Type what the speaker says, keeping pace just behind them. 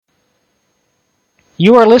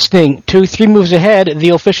You are listening to Three Moves Ahead, the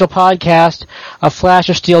official podcast of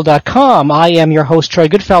FlashOfSteel.com. I am your host, Troy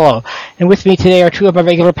Goodfellow, and with me today are two of my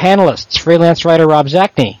regular panelists, freelance writer Rob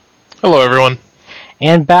Zacny. Hello, everyone.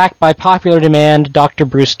 And back by popular demand, Dr.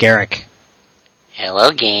 Bruce Garrick. Hello,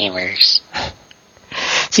 gamers.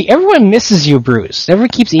 See, everyone misses you, Bruce. Everyone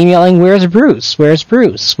keeps emailing, where's Bruce? Where's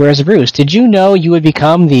Bruce? Where's Bruce? Did you know you would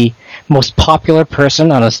become the most popular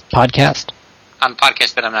person on a podcast? On a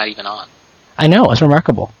podcast that I'm not even on. I know, it's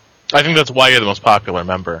remarkable. I think that's why you're the most popular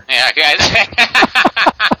member. Yeah,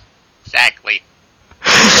 exactly.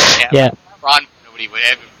 Yeah. Ron, nobody would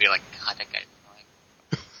ever be like, God, that guy's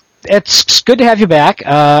annoying. It's good to have you back,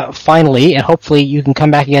 finally, and hopefully you can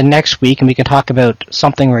come back again next week and we can talk about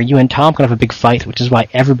something where you and Tom can have a big fight, which is why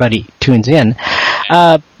everybody tunes in.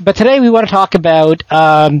 But today we want to talk about,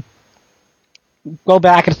 go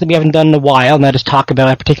back and something we haven't done in a while, and that is talk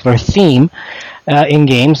about a particular theme in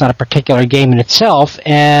games, not a particular game in itself,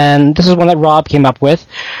 and this is one that Rob came up with,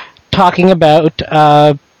 talking about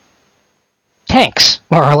tanks,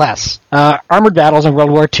 more or less. Armored battles in World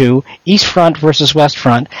War II, East Front versus West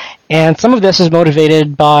Front, and some of this is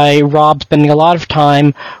motivated by Rob spending a lot of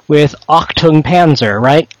time with Achtung Panzer,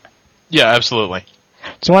 right? Yeah, absolutely.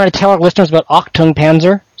 So I want to tell our listeners about Achtung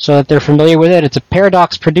Panzer so that they're familiar with it. It's a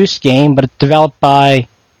Paradox-produced game, but it's developed by...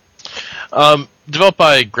 Developed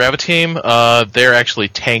by Graviteam. They're actually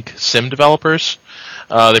tank sim developers.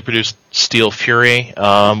 They produced Steel Fury,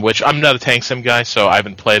 which I'm not a tank sim guy, so I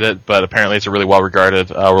haven't played it, but apparently it's a really well-regarded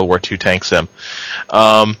World War II tank sim.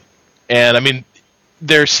 And, I mean,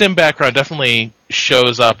 their sim background definitely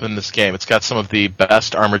shows up in this game. It's got some of the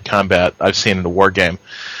best armored combat I've seen in a war game.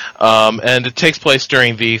 And it takes place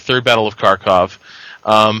during the Third Battle of Kharkov.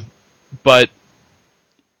 But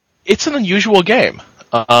it's an unusual game.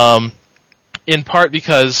 In part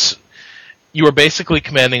because you are basically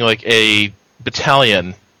commanding like a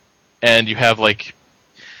battalion, and you have like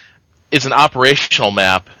it's an operational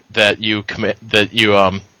map that you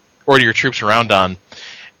order your troops around on,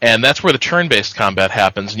 and that's where the turn-based combat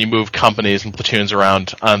happens. And you move companies and platoons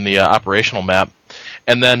around on the operational map,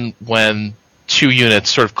 and then when two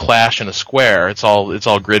units sort of clash in a square, it's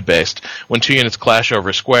all grid-based. When two units clash over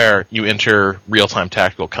a square, you enter real-time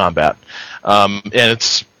tactical combat, and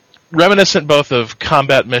it's reminiscent both of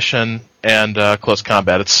combat mission and close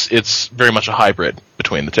combat. It's very much a hybrid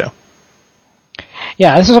between the two.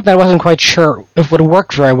 Yeah, this is something I wasn't quite sure if would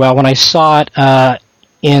work very well when I saw it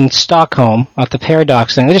in Stockholm at the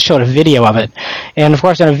Paradox thing. They just showed a video of it. And, of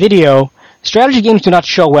course, in a video, strategy games do not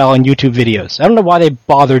show well on YouTube videos. I don't know why they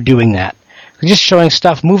bother doing that. They're just showing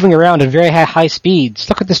stuff moving around at very high speeds.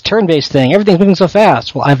 Look at this turn-based thing. Everything's moving so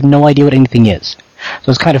fast. Well, I have no idea what anything is.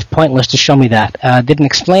 So it's kind of pointless to show me that. Didn't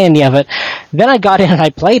explain any of it. Then I got in and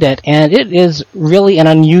I played it, and it is really an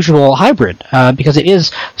unusual hybrid, because it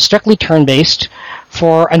is strictly turn-based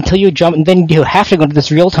until you jump, and then you have to go into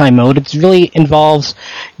this real-time mode. It really involves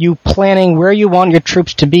you planning where you want your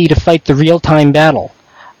troops to be to fight the real-time battle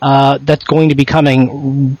that's going to be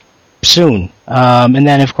coming soon. And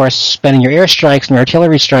then, of course, spending your airstrikes and your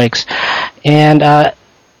artillery strikes. And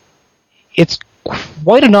it's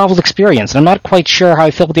quite a novel experience, and I'm not quite sure how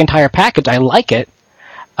I feel with the entire package. I like it.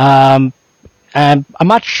 And I'm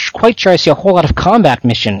not quite sure I see a whole lot of combat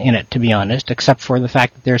mission in it, to be honest, except for the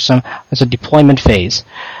fact that there's a deployment phase.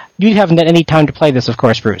 You haven't had any time to play this, of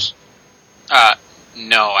course, Bruce.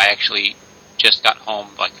 No, I actually just got home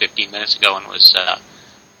like 15 minutes ago and was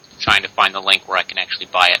trying to find the link where I can actually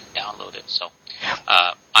buy it and download it. So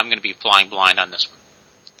I'm going to be flying blind on this one.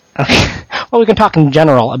 Okay. Well, we can talk in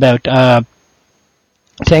general about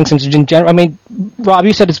tanks in general. I mean, Rob,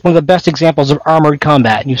 you said it's one of the best examples of armored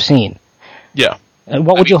combat you've seen. Yeah. And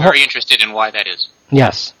what would you very interested in why that is.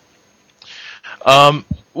 Yes. Well,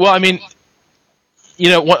 I mean,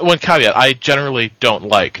 one caveat: I generally don't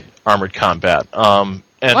like armored combat, and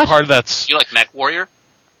what? Part of that's you like Mech Warrior.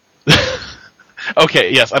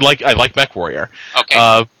 Okay, yes, I like Mech Warrior.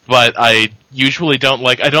 Okay. But I usually don't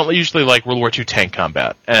like World War II tank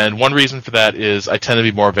combat, and one reason for that is I tend to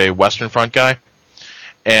be more of a Western Front guy.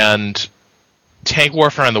 And tank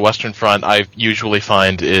warfare on the Western Front, I usually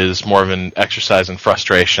find is more of an exercise in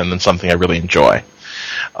frustration than something I really enjoy.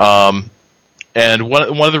 And one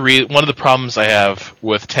of the problems I have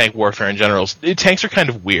with tank warfare in general is tanks are kind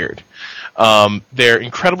of weird. They're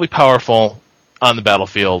incredibly powerful on the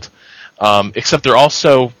battlefield, except they're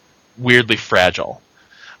also weirdly fragile.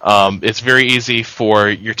 It's very easy for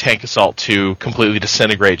your tank assault to completely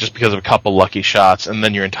disintegrate just because of a couple lucky shots, and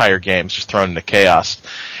then your entire game is just thrown into chaos.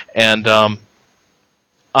 And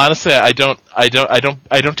honestly, I don't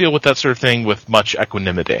deal with that sort of thing with much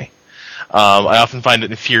equanimity. I often find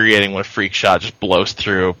it infuriating when a freak shot just blows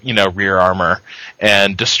through, rear armor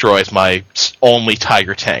and destroys my only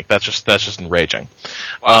Tiger tank. That's just enraging.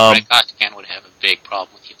 Well, Greg Costigan would have a big problem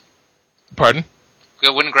with you. Pardon?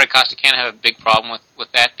 Wouldn't Greg Costigan have a big problem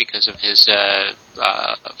with that because of his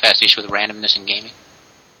fascination with randomness in gaming?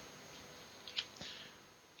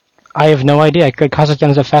 I have no idea. Greg Costigan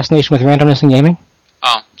has a fascination with randomness in gaming?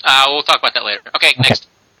 Oh, we'll talk about that later. Okay, next.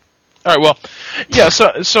 All right, well, yeah,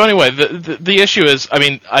 so anyway, the issue is,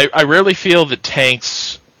 I rarely feel that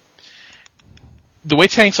tanks, the way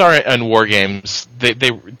tanks are in war games, they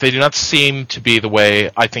do not seem to be the way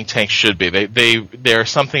I think tanks should be. They're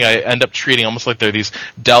something I end up treating almost like they're these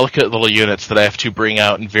delicate little units that I have to bring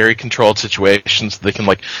out in very controlled situations so they can,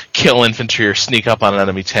 like, kill infantry or sneak up on an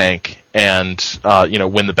enemy tank and,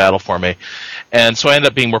 win the battle for me. And so I end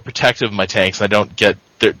up being more protective of my tanks, and I don't get...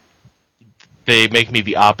 They make me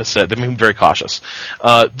the opposite. They make me very cautious.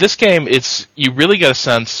 This game, you really get a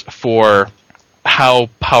sense for how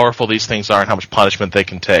powerful these things are and how much punishment they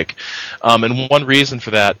can take. And one reason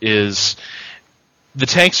for that is the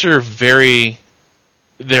tanks are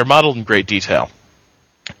they're modeled in great detail.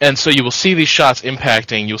 And so you will see these shots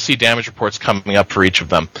impacting, you'll see damage reports coming up for each of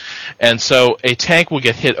them. And so a tank will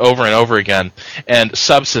get hit over and over again, and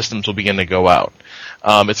subsystems will begin to go out.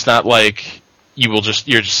 It's not like you're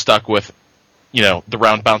just stuck with, the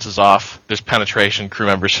round bounces off, there's penetration, crew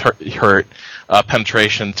members hurt,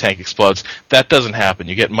 penetration, tank explodes. That doesn't happen.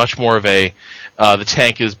 You get much more of the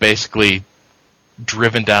tank is basically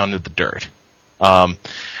driven down to the dirt. And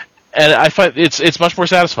I find it's much more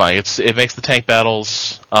satisfying. It makes the tank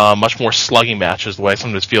battles much more slugging matches the way I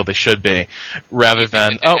sometimes feel they should be, rather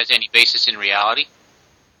than... If it has any basis in reality?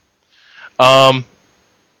 I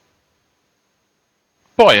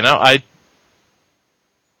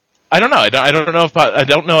don't know. I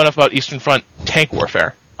don't know enough about Eastern Front tank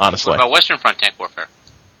warfare, honestly. What about Western Front tank warfare?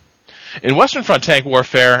 In Western Front tank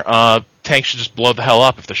warfare, tanks should just blow the hell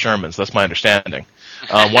up if they're Shermans. That's my understanding.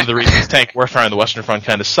 One of the reasons tank warfare on the Western Front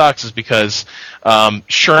kind of sucks is because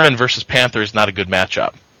Sherman versus Panther is not a good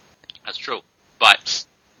matchup. That's true, but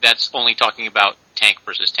that's only talking about tank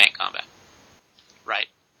versus tank combat, right?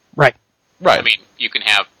 Right. I mean, you can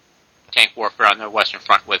have tank warfare on the Western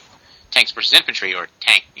Front with tanks versus infantry, or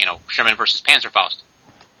Sherman versus Panzerfaust.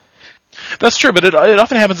 That's true, but it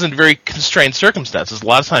often happens in very constrained circumstances. A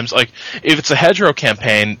lot of times, like, if it's a hedgerow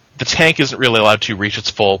campaign, the tank isn't really allowed to reach its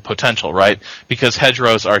full potential, right? Because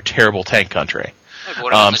hedgerows are terrible tank country. Right,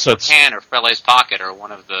 what if it's Japan or Falaise Pocket or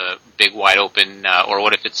one of the big wide open, or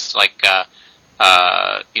what if it's like, the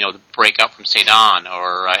breakout from Sedan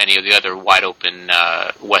or any of the other wide open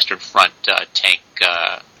Western Front tank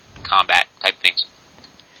combat type things?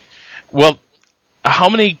 Well, how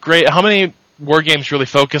many war games really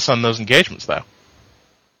focus on those engagements, though?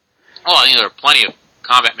 Well, I think there are plenty of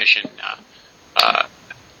combat mission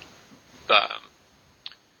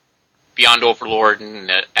Beyond Overlord,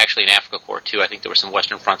 and actually in Africa Corps too. I think there was some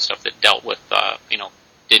Western Front stuff that dealt with,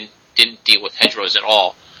 didn't deal with hedgerows at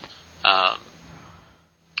all. I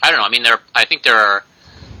don't know. I mean,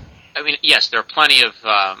 yes, there are plenty of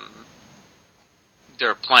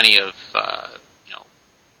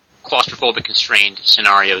claustrophobic constrained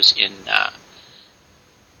scenarios in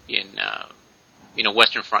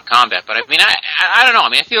Western Front combat, but I mean, I don't know. I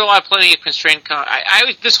mean, I feel plenty of constrained.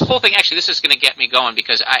 This whole thing actually, this is going to get me going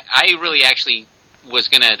because I really actually was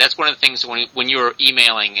going to. That's one of the things when you were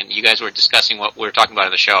emailing and you guys were discussing what we were talking about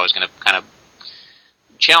in the show. I was going to kind of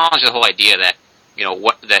challenge the whole idea that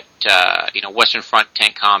Western Front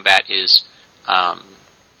tank combat is.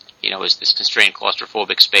 Is this constrained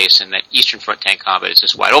claustrophobic space, and that Eastern Front tank combat is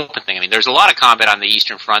this wide open thing. I mean, there's a lot of combat on the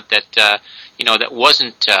Eastern Front that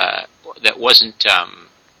wasn't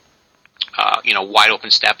wide open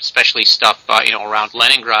steppe, especially stuff around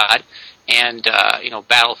Leningrad and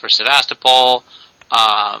battle for Sevastopol.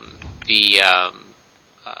 A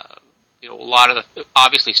lot of the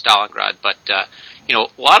obviously Stalingrad, but a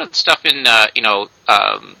lot of the stuff in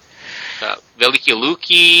Veliki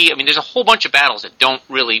Luki. I mean, there's a whole bunch of battles that don't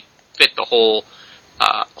really fit the whole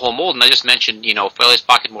mold. And I just mentioned, Falaise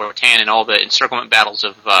Pocket Mortain and all the encirclement battles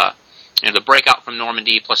of, the breakout from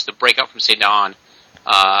Normandy plus the breakout from Sedan.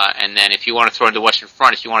 And then if you want to throw in the Western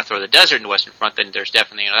Front, if you want to throw the desert in the Western Front, then there's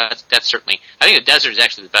definitely, that's certainly, I think the desert is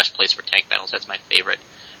actually the best place for tank battles. That's my favorite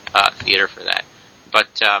theater for that.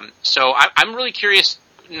 But, so I'm really curious,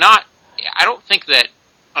 I don't think that,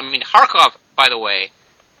 Kharkov, by the way,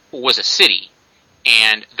 was a city,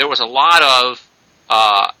 and there was a lot of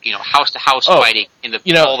house-to-house fighting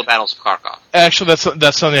in all the battles of Kharkov. Actually,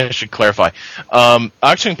 that's something I should clarify.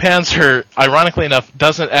 Achtung Panzer, ironically enough,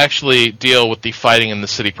 doesn't actually deal with the fighting in the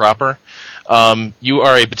city proper. You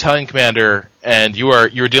are a battalion commander, and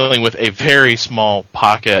you're dealing with a very small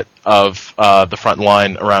pocket of the front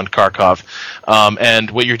line around Kharkov,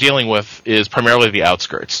 and what you're dealing with is primarily the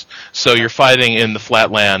outskirts. So you're fighting in the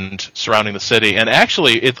flat land surrounding the city, and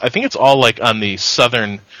actually, I think it's all like on the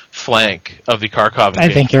southern flank of the Kharkov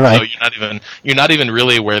invasion. I think you're right. So you're not even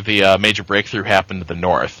really where the major breakthrough happened to the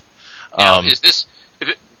north. Now, it's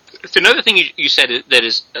another thing you said that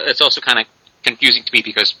is it's also kind of confusing to me,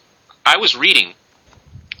 because I was reading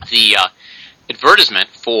the advertisement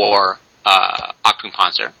for Achtung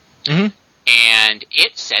Panzer, and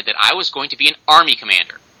it said that I was going to be an army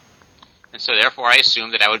commander. And so therefore I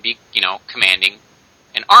assumed that I would be, commanding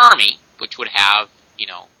an army, which would have,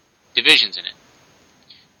 divisions in it.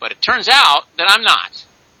 But it turns out that I'm not.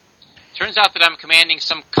 It turns out that I'm commanding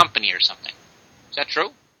some company or something. Is that true?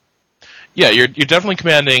 Yeah, you're definitely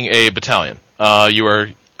commanding a battalion. You are...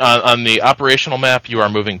 on the operational map, you are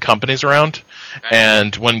moving companies around,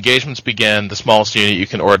 and when engagements begin, the smallest unit you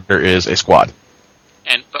can order is a squad.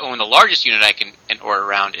 But when the largest unit I can order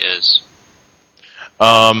around is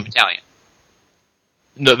a battalion.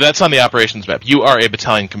 No, that's on the operations map. You are a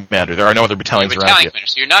battalion commander. There are no other battalions around you. Commander,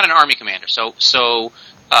 so you're not an army commander. So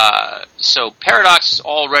Paradox is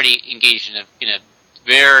already engaged in a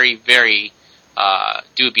very, very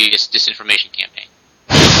dubious disinformation campaign.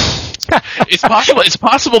 It's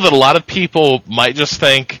possible that a lot of people might just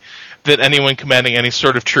think that anyone commanding any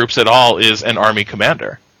sort of troops at all is an army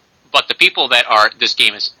commander. But the people that this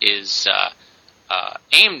game is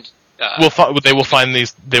aimed. They will find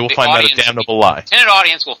that a damnable lie. The intended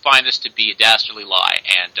audience will find this to be a dastardly lie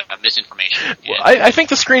and misinformation. Well, I think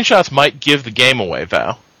the screenshots might give the game away,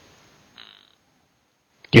 though.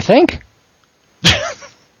 You think?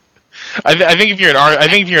 I think if you're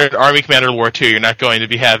an army commander in War II, you're not going to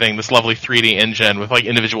be having this lovely 3D engine with like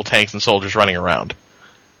individual tanks and soldiers running around.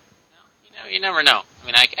 You never know. I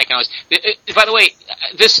mean, I can always. By the way,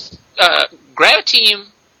 this Graviteam,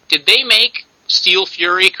 did they make Steel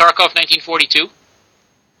Fury Kharkov 1942?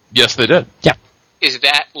 Yes, they did. Yeah. Is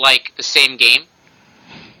that like the same game?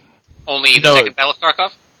 Only the second Battle of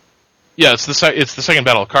Kharkov? Yeah, it's the second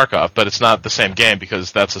Battle of Kharkov, but it's not the same game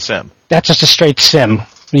because that's a sim. That's just a straight sim.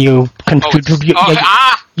 You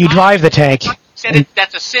drive the tank. Said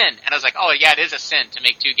that's a sin, and I was like, oh yeah, it is a sin to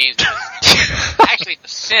make two games. Actually, it's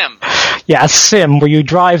a sim. Yeah, a sim where you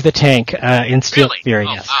drive the tank in Steel Fury.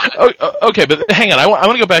 Yes. Okay, but hang on. I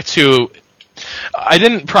want to go back to. I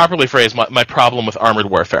didn't properly phrase my problem with Armored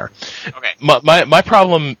Warfare. Okay. My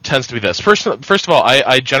problem tends to be this. First of all,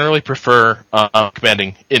 I generally prefer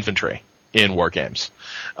commanding infantry in war games.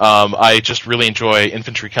 I just really enjoy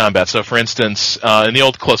infantry combat. So, for instance, in the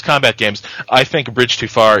old close combat games, I think A Bridge Too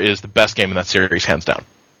Far is the best game in that series, hands down.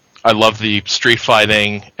 I love the street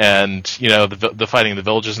fighting and the fighting in the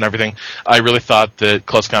villages and everything. I really thought that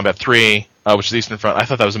Close Combat 3, which is Eastern Front, I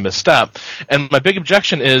thought that was a misstep. And my big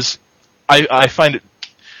objection is, I find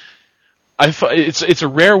it's a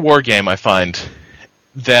rare war game. I find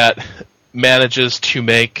that manages to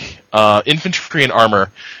make infantry and armor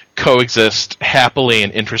coexist happily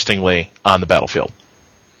and interestingly on the battlefield.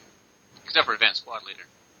 Except for Advanced Squad Leader.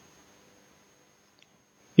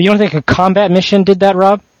 You don't think a combat mission did that,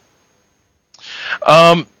 Rob?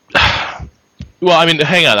 Well, I mean,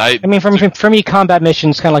 hang on. For me, combat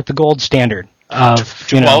mission's kind of like the gold standard. To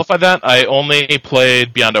qualify that, I only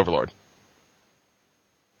played Beyond Overlord.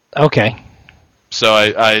 Okay. So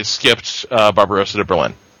I skipped Barbarossa to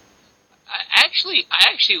Berlin. I actually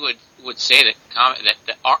would say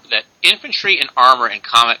that infantry and armor and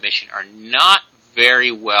combat mission are not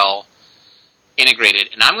very well integrated,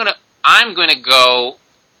 and I'm gonna go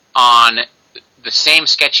on the same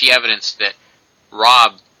sketchy evidence that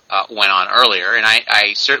Rob went on earlier, and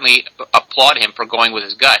I certainly applaud him for going with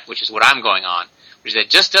his gut, which is what I'm going on, which is that it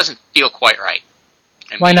just doesn't feel quite right.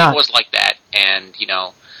 And why not? It was like that, and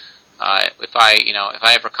if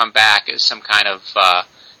I ever come back as some kind of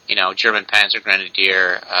German Panzer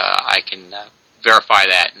Grenadier, I can verify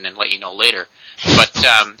that and then let you know later. But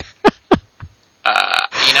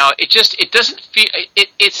it doesn't feel.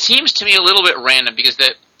 It seems to me a little bit random because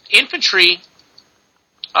the infantry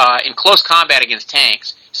in close combat against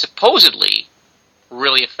tanks supposedly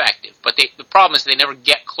really effective, but the problem is they never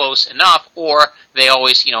get close enough, or they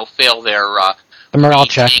always fail their the morale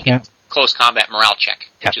check. Yeah. Close combat morale check,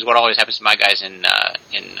 which is what always happens to my guys in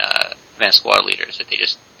Advanced Squad Leaders, that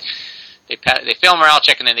they fail morale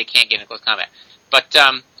check and then they can't get into close combat. But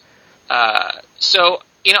so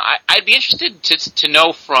I'd be interested to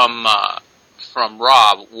know from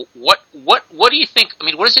Rob what do you think? I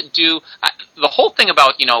mean, what does it do? The whole thing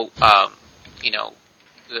about the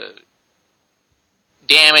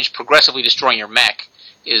damage progressively destroying your mech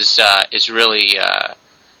is really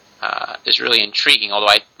intriguing.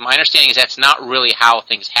 Although my understanding is that's not really how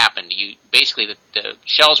things happen. You basically the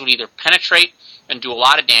shells would either penetrate and do a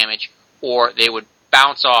lot of damage, or they would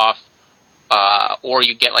bounce off, or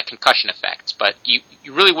you get like concussion effects. But you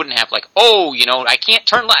really wouldn't have like, I can't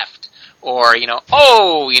turn left, or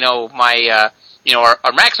my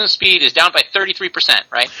our maximum speed is down by 33%,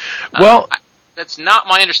 right? Well, that's not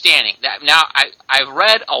my understanding. Now I've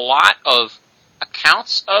read a lot of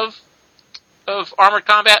accounts of Armored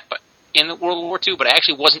Combat, but in World War II, but I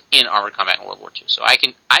actually wasn't in Armored Combat in World War II, so I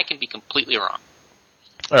can be completely wrong.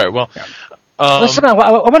 All right. Well, listen, I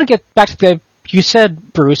want to get back to you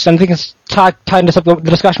said, Bruce. I think it's tied into the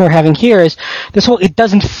discussion we're having here. Is this whole it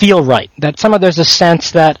doesn't feel right? That somehow there's a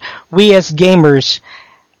sense that we as gamers,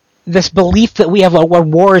 this belief that we have what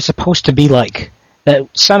war is supposed to be like.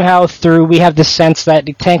 That somehow we have this sense that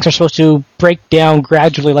tanks are supposed to break down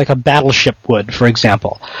gradually like a battleship would, for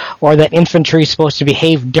example, or that infantry is supposed to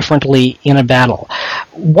behave differently in a battle.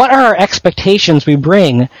 What are our expectations we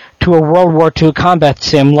bring to a World War II combat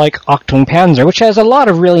sim like Achtung Panzer, which has a lot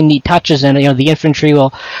of really neat touches in it? The infantry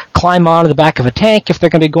will climb onto the back of a tank if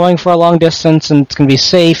they're going to be going for a long distance, and it's going to be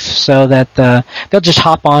safe, so that they'll just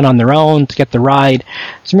hop on their own to get the ride.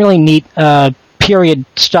 Some really neat period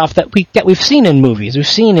stuff that we've seen in movies. We've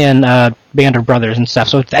seen in Band of Brothers and stuff.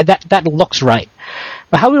 So that looks right.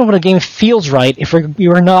 But how do we know when a game feels right if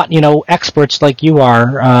you're not experts like you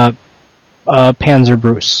are, Panzer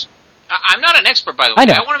Bruce? I'm not an expert, by the way. I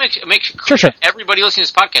know. I want to make sure that everybody listening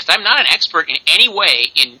to this podcast, I'm not an expert in any way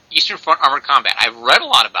in Eastern Front Armored Combat. I've read a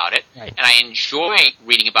lot about it, right, and I enjoy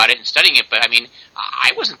reading about it and studying it, but I mean,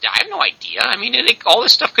 I have no idea. I mean, I think all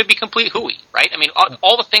this stuff could be complete hooey, right? I mean,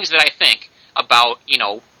 all the things that I think about,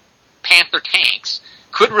 Panther tanks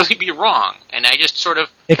could really be wrong, and I just sort of...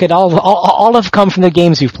 It could all have come from the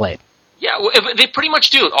games you've played. Yeah, they pretty much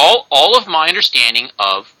do. All of my understanding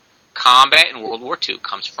of combat in World War II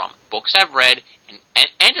comes from books I've read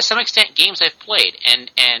and to some extent games I've played. And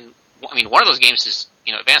I mean, one of those games is,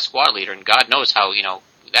 Advanced Squad Leader, and God knows how,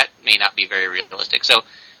 that may not be very realistic. So,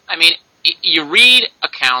 I mean, you read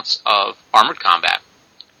accounts of Armored Combat,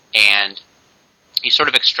 and you sort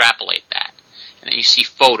of extrapolate that. And then you see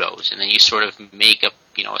photos, and then you sort of make a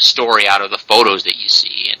story out of the photos that you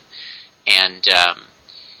see, and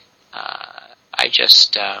I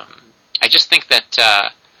just think that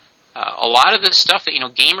a lot of this stuff that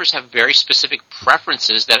gamers have very specific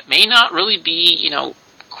preferences that may not really be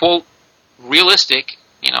quote realistic,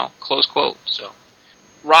 close quote. So,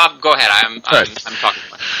 Rob, go ahead. I'm talking.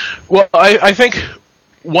 Well, I think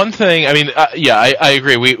one thing. I mean, I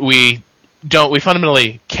agree. We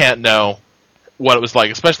fundamentally can't know what it was like,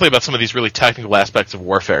 especially about some of these really technical aspects of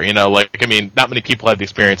warfare. Not many people have the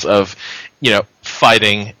experience of,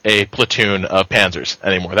 fighting a platoon of panzers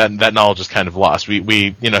anymore. That knowledge is kind of lost.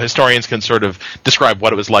 We historians can sort of describe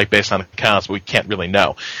what it was like based on accounts, but we can't really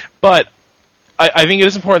know. But I think it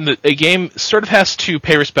is important that a game sort of has to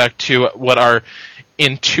pay respect to what our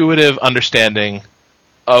intuitive understanding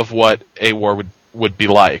of what a war would be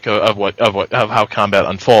like, of how combat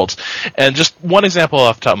unfolds. And just one example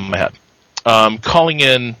off the top of my head. Calling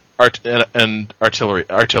in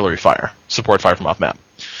artillery fire, support fire from off map.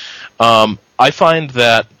 I find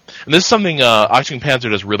that, and this is something Achtung Panzer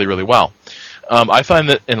does really, really well. I find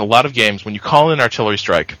that in a lot of games, when you call in artillery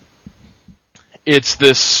strike, it's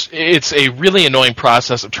a really annoying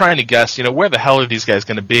process of trying to guess, where the hell are these guys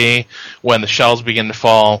going to be when the shells begin to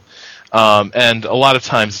fall. And a lot of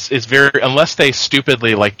times it's unless they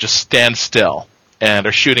stupidly just stand still and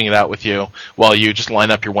are shooting it out with you while you just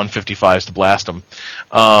line up your 155s to blast them,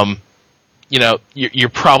 you're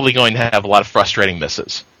probably going to have a lot of frustrating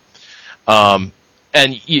misses. And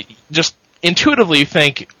you just intuitively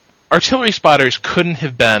think artillery spotters couldn't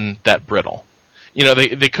have been that brittle.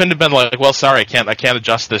 They couldn't have been like, well, sorry, I can't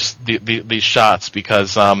adjust these shots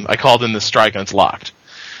because I called in this strike and it's locked.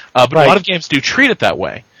 But right. A lot of games do treat it that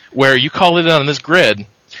way, where you call it in on this grid,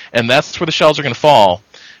 and that's where the shells are going to fall.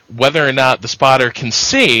 Whether or not the spotter can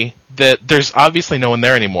see that there's obviously no one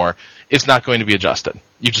there anymore is not going to be adjusted.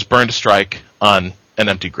 You just burned a strike on an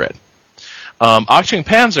empty grid. Achtung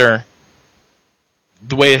Panzer,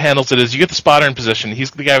 the way it handles it is you get the spotter in position.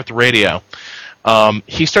 He's the guy with the radio.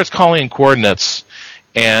 He starts calling in coordinates,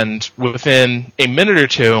 and within a minute or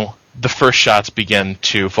two, the first shots begin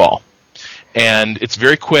to fall. And it's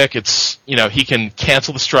very quick. It's he can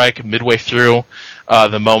cancel the strike midway through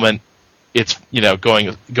the moment it's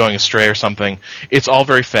going astray or something. It's all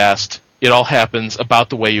very fast. It all happens about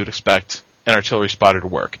the way you'd expect an artillery spotter to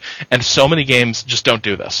work, and so many games just don't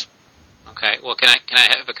do this. Okay, well, can I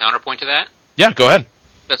have a counterpoint to that? Yeah, go ahead.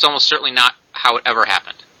 That's almost certainly not how it ever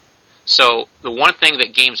happened. So the one thing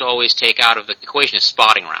that games always take out of the equation is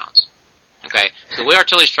spotting rounds. Okay, so the way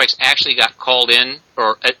artillery strikes actually got called in,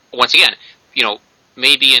 or once again,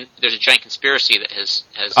 maybe there's a giant conspiracy that has.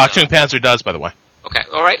 Achtung Panzer does, by the way. Okay,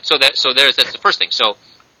 all right. So that's the first thing. So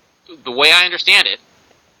the way I understand it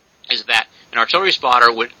is that an artillery spotter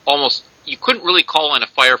you couldn't really call in a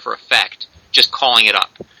fire for effect just calling it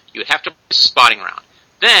up. You would have to place a spotting round.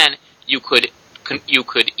 Then you could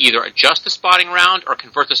either adjust the spotting round or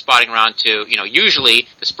convert the spotting round to, usually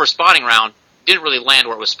this first spotting round didn't really land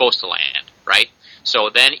where it was supposed to land, right?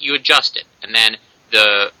 So then you adjust it, and then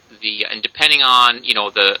and depending on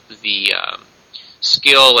the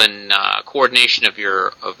skill and coordination of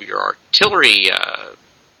your artillery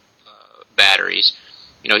batteries,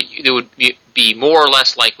 they would be more or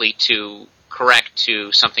less likely to correct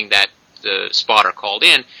to something that the spotter called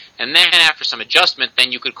in, and then after some adjustment,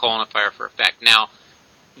 then you could call in a fire for effect. Now,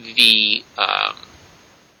 the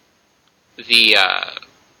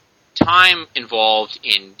time involved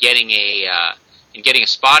in getting a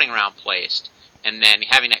spotting round placed, and then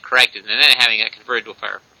having that corrected, and then having that converted to a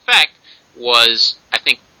fire for effect was, I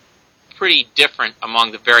think, pretty different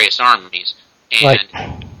among the various armies. And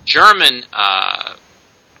Right. German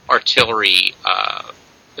artillery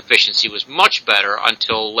efficiency was much better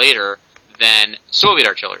until later than Soviet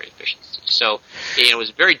artillery efficiency. So it was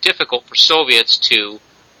very difficult for Soviets to.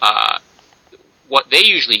 What they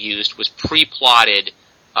usually used was pre-plotted.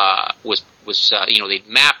 They'd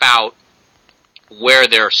map out where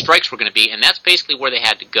their strikes were going to be, and that's basically where they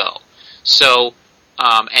had to go. So,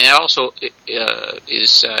 and it also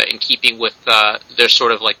is in keeping with their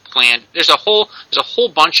sort of like planned. There's a whole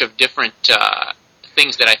bunch of different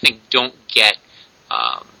things that I think don't get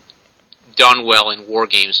done well in war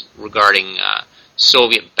games regarding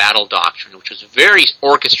Soviet battle doctrine, which was very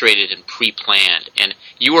orchestrated and pre-planned. And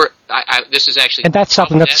this is actually, And that's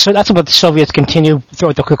something that's what the Soviets continue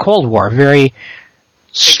throughout the Cold War. Very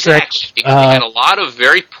strict. Exactly. Because they had a lot of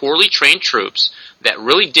very poorly trained troops that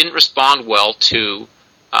really didn't respond well to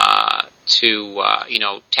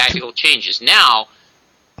tactical changes. Now,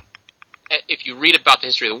 if you read about the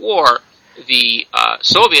history of the war, the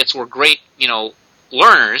Soviets were great,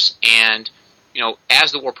 learners, and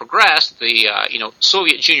as the war progressed, the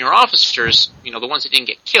Soviet junior officers, the ones that didn't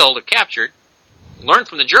get killed or captured, learned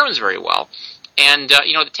from the Germans very well, and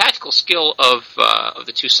the tactical skill of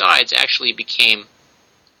the two sides actually became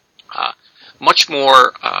much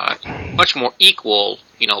more equal,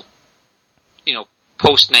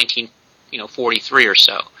 post 1943 or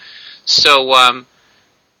so. So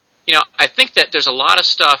I think that there's a lot of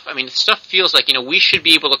stuff. I mean, stuff feels like we should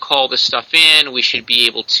be able to call this stuff in. We should be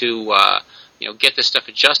able to get this stuff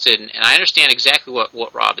adjusted. And I understand exactly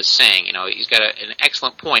what Rob is saying. He's got an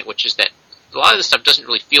excellent point, which is that a lot of this stuff doesn't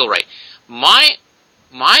really feel right. My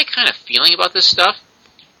kind of feeling about this stuff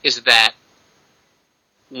is that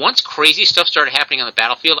once crazy stuff started happening on the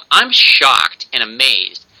battlefield, I'm shocked and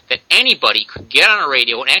amazed that anybody could get on a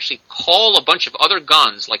radio and actually call a bunch of other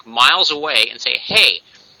guns like miles away and say, hey,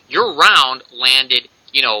 your round landed,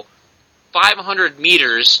 500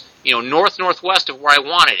 meters, northwest of where I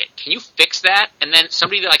wanted it. Can you fix that? And then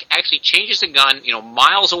somebody actually changes the gun,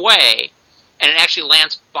 miles away, and it actually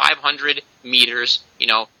lands 500 meters,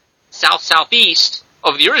 southeast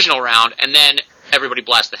of the original round, and then everybody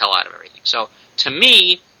blasts the hell out of everything. So to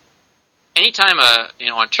me, anytime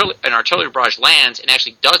an artillery barrage lands and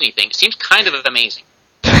actually does anything, it seems kind of amazing.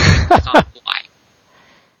 It's on the fly.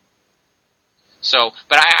 So,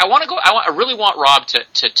 but I want to go. I really want Rob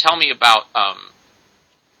to tell me about how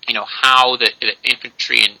the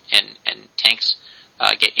infantry and tanks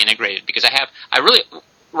get integrated, because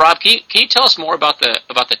Rob, can you tell us more about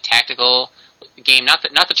the tactical game, not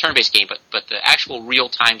the turn-based game, but the actual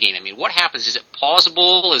real-time game? I mean, what happens? Is it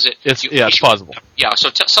pausable? Is it? It's pausable. Yeah. So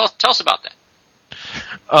tell us about that.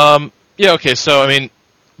 Okay. So I mean,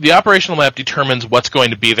 the operational map determines what's going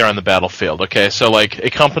to be there on the battlefield. Okay, so like a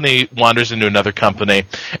company wanders into another company,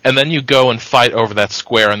 and then you go and fight over that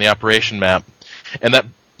square on the operation map, and that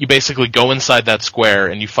you basically go inside that square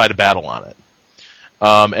and you fight a battle on it.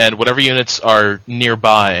 And whatever units are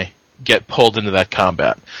nearby get pulled into that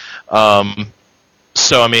combat.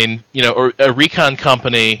 So I mean, or a recon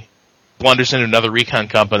company blunders into another recon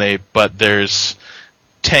company, but there's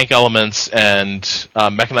tank elements and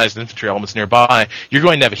mechanized infantry elements nearby, you're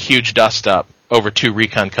going to have a huge dust-up over two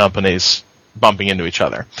recon companies bumping into each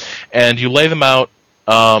other. And you lay them out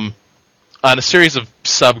on a series of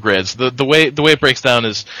subgrids. The way it breaks down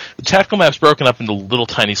is the tactical map's broken up into little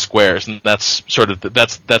tiny squares, and that's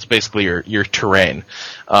that's basically your terrain.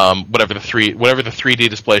 Whatever the 3D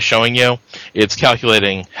display is showing you, it's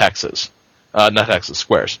calculating hexes, not hexes,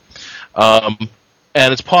 squares.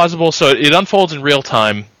 And it's pausable, so it unfolds in real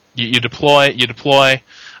time. You deploy,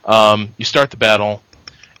 you start the battle,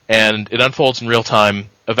 and it unfolds in real time.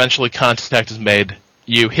 Eventually, contact is made.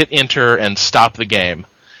 You hit enter and stop the game.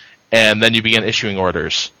 And then you begin issuing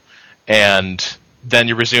orders, and then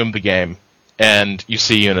you resume the game, and you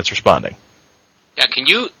see units responding. Yeah, can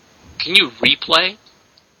you replay?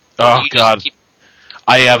 Oh God,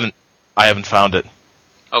 I haven't found it.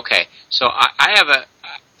 Okay, so I have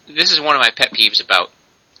this is one of my pet peeves about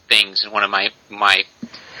things, and one of my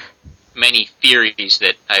many theories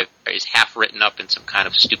that is half written up in some kind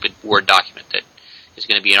of stupid Word document that is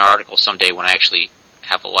going to be an article someday when I actually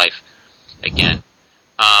have a life again.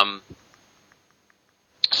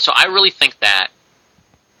 So I really think that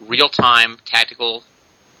real-time tactical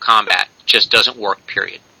combat just doesn't work,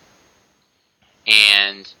 period.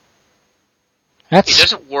 And it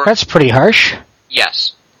doesn't work. That's pretty harsh.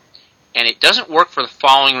 Yes. And it doesn't work for the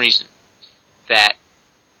following reason. That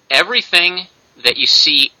everything that you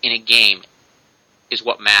see in a game is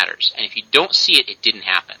what matters. And if you don't see it, it didn't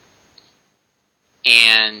happen.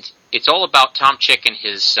 And it's all about Tom Chick and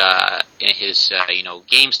his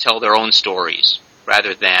games tell their own stories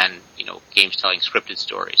rather than, games telling scripted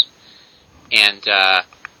stories. And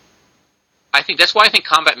I think that's why I think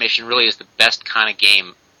Combat Mission really is the best kind of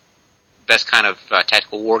game, best kind of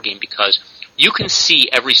tactical war game, because you can see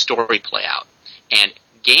every story play out. And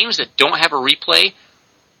games that don't have a replay,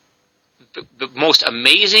 the most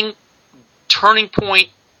amazing turning point,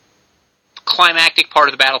 climactic part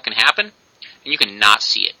of the battle can happen, and you can not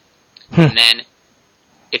see it. And then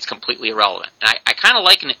it's completely irrelevant. And I kind of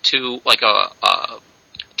liken it to like a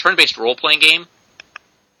turn-based role-playing game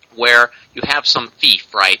where you have some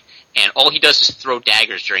thief, right? And all he does is throw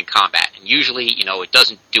daggers during combat. And usually, it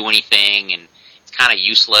doesn't do anything, and it's kind of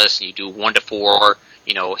useless, and you do 1 to 4,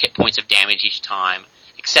 hit points of damage each time,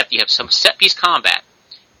 except you have some set-piece combat.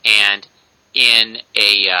 And in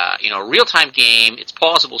a real-time game, it's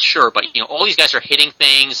plausible, sure, but, all these guys are hitting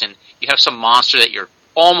things, and you have some monster that you're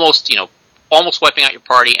almost wiping out your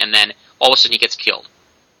party, and then all of a sudden he gets killed.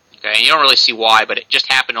 Okay, and you don't really see why, but it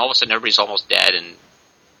just happened. All of a sudden everybody's almost dead, and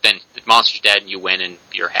then the monster's dead, and you win, and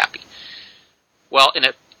you're happy. Well, in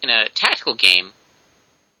a tactical game,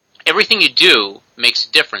 everything you do makes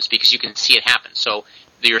a difference because you can see it happen. So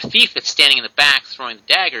your thief that's standing in the back throwing the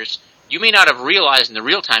daggers, you may not have realized in the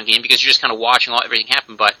real-time game because you're just kind of watching everything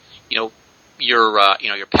happen, but your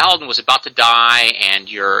paladin was about to die,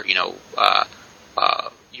 and your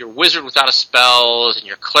wizard was out of spells, and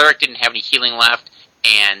your cleric didn't have any healing left,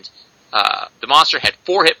 and the monster had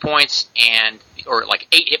 4 hit points, or like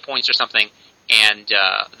 8 hit points or something, and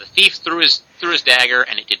the thief threw his dagger,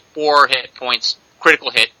 and it did 4 hit points,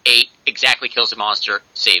 critical hit, 8, exactly kills the monster,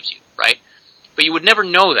 saves you, right? But you would never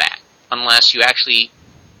know that unless you actually,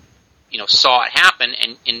 saw it happen,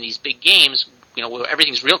 and in these big games, where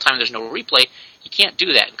everything's real time, there's no replay, you can't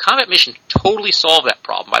do that. And Combat Mission totally solved that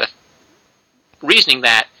problem by the reasoning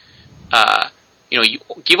that, you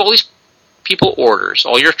give all these people orders,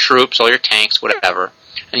 all your troops, all your tanks, whatever,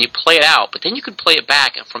 and you play it out, but then you can play it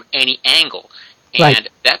back from any angle. And right.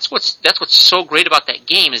 That's what's so great about that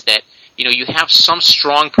game is that, you have some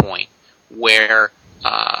strong point where,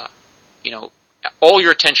 all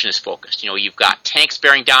your attention is focused. You've got tanks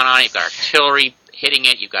bearing down on it, you've got artillery hitting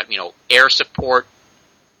it, you've got, air support,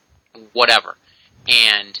 whatever.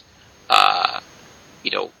 And,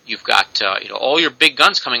 you've got, all your big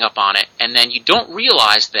guns coming up on it, and then you don't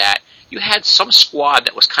realize that you had some squad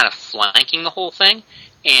that was kind of flanking the whole thing,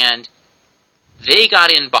 and they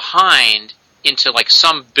got in behind into, like,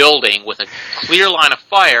 some building with a clear line of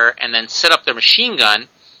fire, and then set up their machine gun,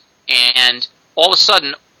 and all of a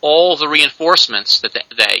sudden, all the reinforcements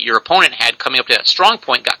that your opponent had coming up to that strong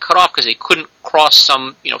point got cut off because they couldn't cross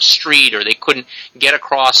some street, or they couldn't get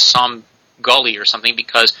across some gully or something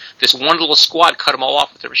because this one little squad cut them all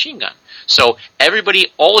off with their machine gun. So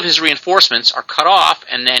all of his reinforcements are cut off,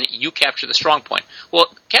 and then you capture the strong point.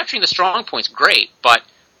 Well, capturing the strong point's great, but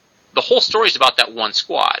the whole story is about that one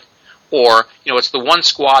squad. Or, it's the one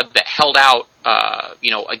squad that held out,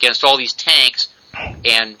 against all these tanks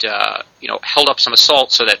and, held up some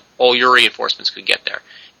assault so that all your reinforcements could get there.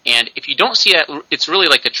 And if you don't see that, it's really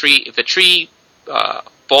like the tree. If the tree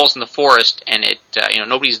falls in the forest and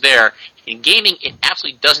nobody's there, in gaming it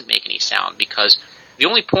absolutely doesn't make any sound because the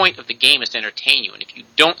only point of the game is to entertain you. And if you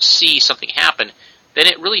don't see something happen, then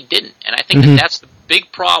it really didn't. And I think that's the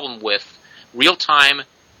big problem with real-time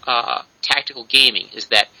tactical gaming is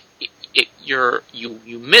that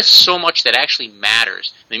you miss so much that actually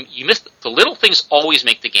matters. I mean, you miss the little things always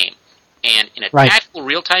make the game, and in a tactical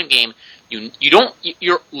real-time game,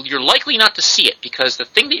 you're likely not to see it because the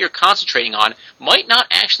thing that you're concentrating on might not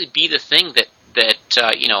actually be the thing that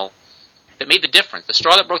made the difference. The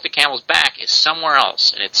straw that broke the camel's back is somewhere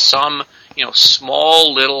else, and it's some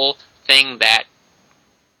small little thing that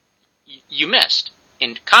you missed.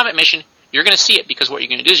 In combat mission, you're going to see it because what you're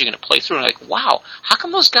going to do is you're going to play through and like, wow, how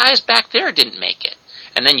come those guys back there didn't make it?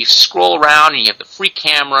 And then you scroll around and you have the free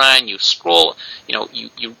camera and you scroll,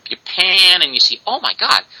 you pan and you see, oh my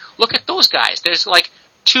God, look at those guys. There's like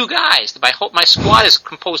 2 guys. My squad is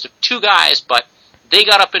composed of 2 guys, but they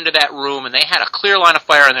got up into that room and they had a clear line of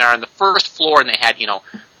fire and they're on the first floor and they had,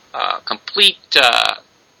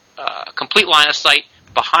 complete line of sight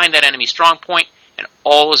behind that enemy strong point, and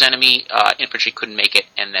all those enemy infantry couldn't make it,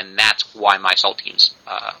 and then that's why my assault teams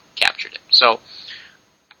captured it. So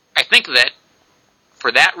I think that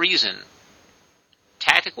for that reason,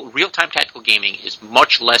 real-time tactical gaming is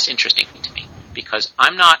much less interesting to me, because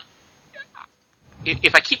I'm not.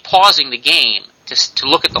 If I keep pausing the game to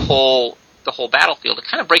look at the whole battlefield, it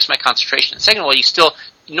kind of breaks my concentration. Second of all, you still,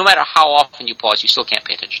 no matter how often you pause, you still can't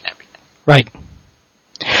pay attention to everything. Right.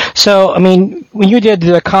 So, I mean, when you did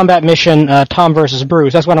the combat mission, Tom versus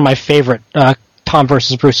Bruce, that's one of my favorite Tom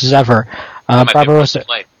versus Bruces ever. Barbarossa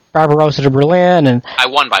to Berlin, and I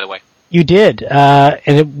won, by the way. You did, and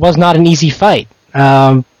it was not an easy fight.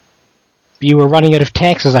 You were running out of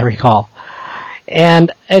tanks, as I recall.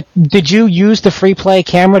 And did you use the free play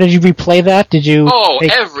camera? Did you replay that? Did you? Oh,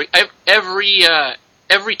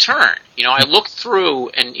 every turn. I looked through,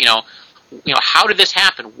 and how did this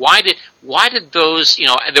happen? Why did those?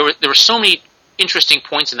 There were so many interesting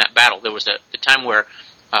points in that battle. There was the time where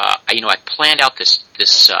I planned out this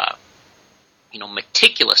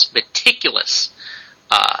meticulous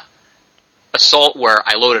assault where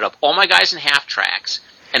I loaded up all my guys in half tracks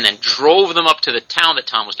and then drove them up to the town that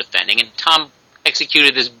Tom was defending, and Tom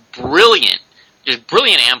executed this brilliant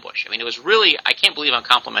ambush. I mean, it was really, I can't believe I'm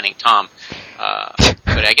complimenting Tom,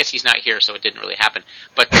 but I guess he's not here, so it didn't really happen.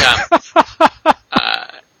 But,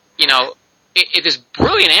 this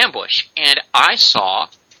brilliant ambush, and I saw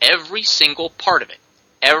every single part of it.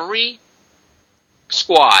 Every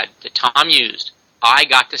squad that Tom used, I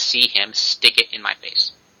got to see him stick it in my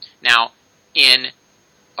face. Now, in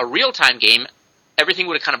a real-time game, everything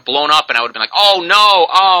would have kind of blown up, and I would have been like, oh no,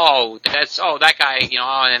 that guy,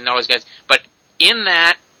 and those guys. But in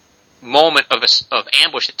that moment of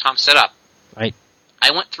ambush that Tom set up, right,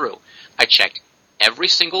 I went through, I checked every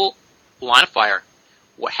single line of fire,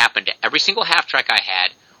 what happened to every single half track I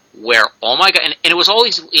had, where all my guys, and it was all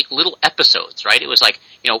these little episodes, right? It was like,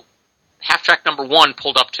 half track number 1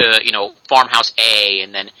 pulled up to, farmhouse A,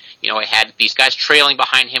 and then, I had these guys trailing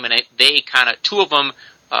behind him, and they kind of, 2 of them,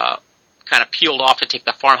 kind of peeled off to take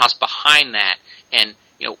the farmhouse behind that, and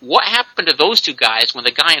what happened to those 2 guys when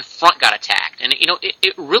the guy in front got attacked? And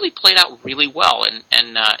it really played out really well,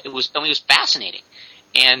 and it was fascinating,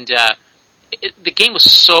 and the game was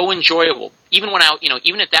so enjoyable. Even when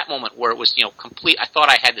even at that moment where it was complete, I thought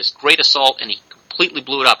I had this great assault, and he completely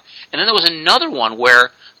blew it up. And then there was another one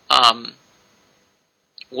where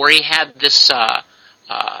he had this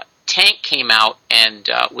tank came out and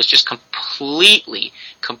was just completely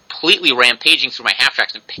rampaging through my half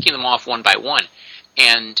tracks and picking them off one by one.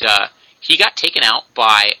 And he got taken out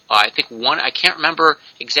by, I think one, I can't remember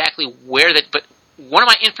exactly where that, but one of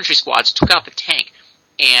my infantry squads took out the tank.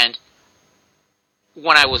 And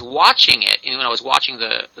when I was watching it, and when I was watching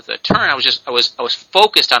the turn, I was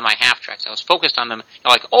focused on my half tracks. I was focused on them,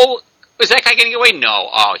 like, oh, is that guy getting away? No.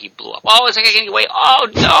 Oh, he blew up. Oh, is that guy getting away? Oh,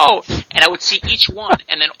 no. And I would see each one,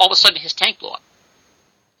 and then all of a sudden his tank blew up.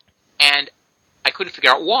 And I couldn't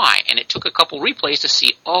figure out why. And it took a couple replays to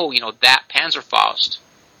see, that Panzerfaust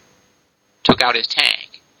took out his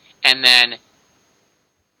tank. And then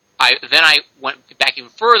I went back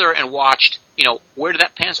even further and watched, where did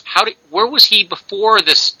that where was he before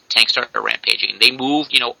this tank started rampaging? They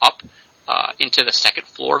moved, up into the second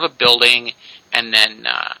floor of a building, and then,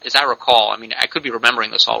 as I recall, I mean, I could be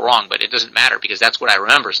remembering this all wrong, but it doesn't matter because that's what I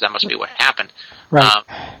remember, so that must be what happened. Right.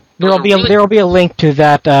 There will be a link to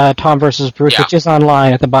that Tom versus Bruce, which is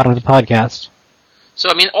online at the bottom of the podcast. So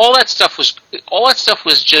I mean, all that stuff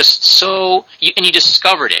was just so, and you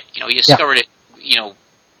discovered it. You discovered it.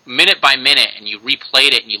 Minute by minute, and you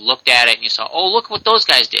replayed it, and you looked at it, and you saw, oh, look what those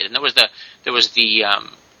guys did. And there was the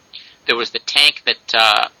tank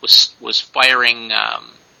that was firing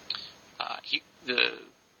the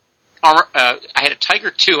armor. I had a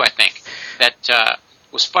Tiger II, I think, that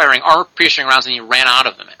was firing armor-piercing rounds, and he ran out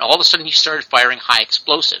of them. And all of a sudden, he started firing high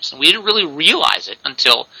explosives, and we didn't really realize it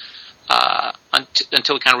until we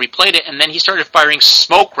kind of replayed it. And then he started firing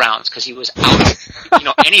smoke rounds because he was out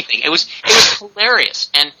of anything. It was hilarious,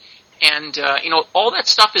 and all that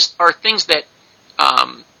stuff are things that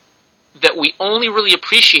that we only really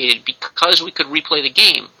appreciated because we could replay the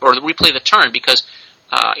game or replay the turn because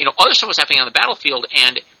other stuff was happening on the battlefield,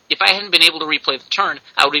 and if I hadn't been able to replay the turn,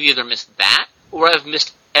 I would have either missed that or I've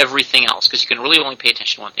missed everything else, because you can really only pay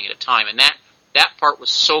attention to one thing at a time. And that part was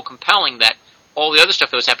so compelling that all the other stuff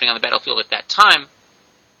that was happening on the battlefield at that time,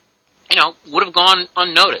 would have gone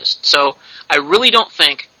unnoticed. So I really don't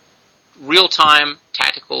think real-time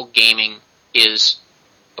tactical gaming is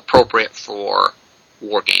appropriate for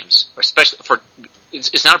war games, or especially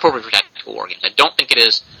it's not appropriate for tactical war games. I don't think it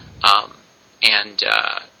is, and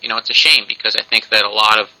it's a shame because I think that a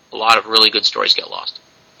lot of really good stories get lost.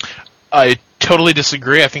 I totally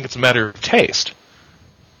disagree. I think it's a matter of taste.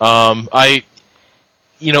 One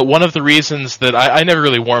of the reasons that I never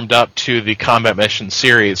really warmed up to the Combat Mission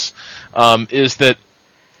series is that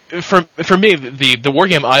for me, the war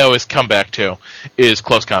game I always come back to is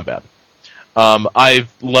Close Combat.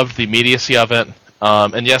 I've loved the immediacy of it,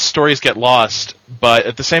 and yes, stories get lost, but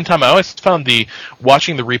at the same time, I always found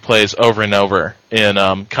watching the replays over and over in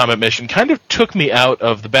Combat Mission kind of took me out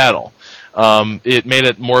of the battle. It made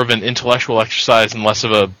it more of an intellectual exercise and less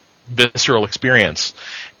of a visceral experience.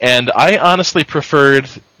 And I honestly preferred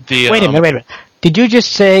the... Wait a minute. Did you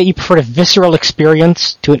just say you preferred a visceral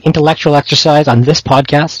experience to an intellectual exercise on this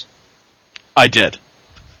podcast? I did.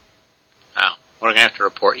 Wow. We're going to have to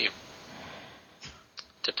report you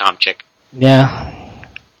to Tom Chick. Yeah.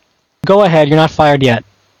 Go ahead. You're not fired yet.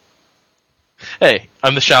 Hey,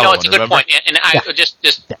 I'm the shallow one. No, it's a good remember? point. And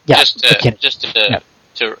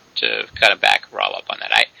to kind of back Rob up on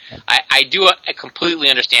that, I completely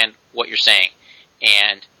understand what you're saying,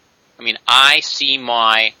 and I mean I see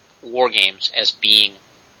my war games as being,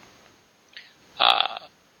 to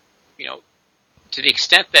the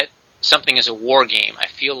extent that something is a war game, I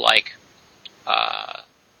feel like, the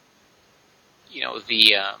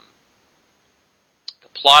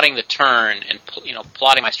plotting the turn and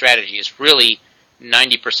plotting my strategy is really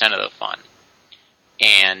 90% of the fun,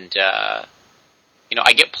 and I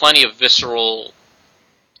get plenty of visceral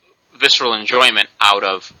enjoyment out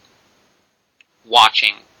of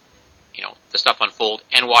watching, the stuff unfold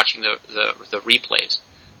and watching the replays.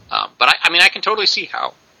 But I can totally see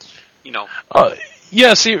how,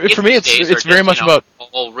 yeah. See, for me, it's very much about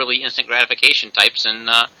all really instant gratification types, and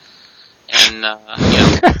they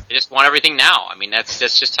just want everything now. I mean, that's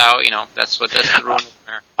just how that's the rule.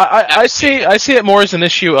 I see it more as an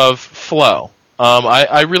issue of flow.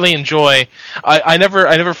 I really enjoy. I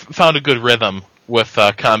never found a good rhythm with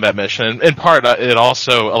Combat Mission. In part, it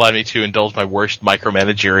also allowed me to indulge my worst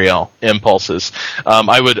micromanagerial impulses.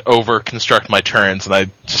 I would over-construct my turns,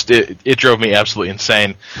 and it drove me absolutely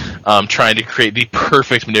insane. Trying to create the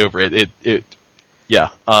perfect maneuver. That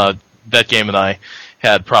game and I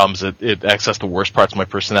had problems. It accessed the worst parts of my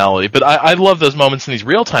personality. But I love those moments in these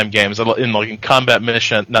real-time games, in Combat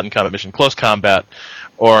Mission, not in Combat Mission, Close Combat,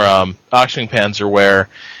 or Auctioning Panzer, where,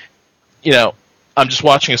 I'm just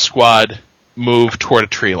watching a squad move toward a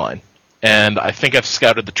tree line. And I think I've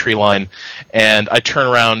scouted the tree line, and I turn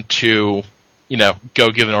around to, go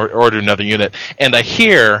give an order to another unit, and I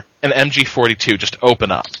hear an MG-42 just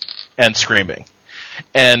open up and screaming.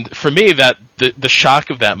 And for me, that the shock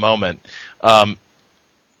of that moment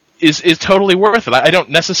is totally worth it. I don't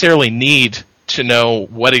necessarily need to know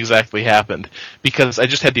what exactly happened, because I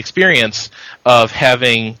just had the experience of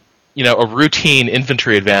having, a routine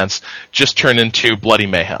infantry advance just turn into bloody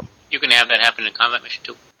mayhem. You can have that happen in Combat Mission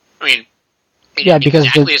too. I mean, because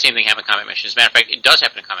exactly the same thing happened in Combat Mission. As a matter of fact, it does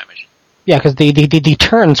happen in Combat Mission. Yeah, because the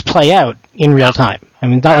turns play out in real time. I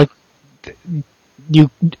mean, it's not like you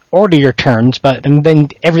order your turns, but then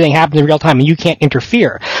everything happens in real time, and you can't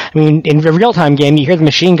interfere. I mean, in a real-time game, you hear the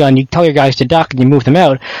machine gun, you tell your guys to duck, and you move them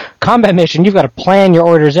out. Combat Mission, you've got to plan your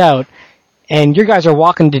orders out, and your guys are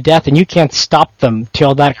walking to death, and you can't stop them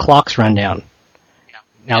till that clock's run down. Yeah.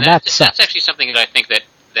 Now that's actually something that I think that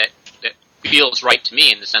feels right to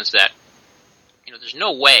me, in the sense that, there's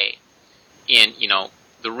no way in,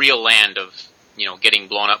 the real land of, getting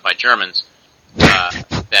blown up by Germans,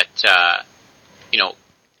 that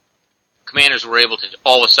commanders were able to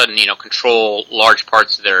all of a sudden, control large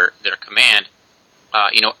parts of their command,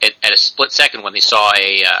 at a split second when they saw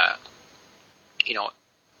an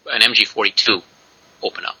MG-42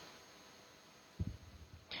 open up.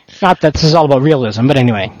 Not that this is all about realism, but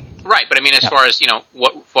anyway. Right, but I mean, as far as,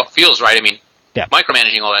 what feels right, I mean, yeah.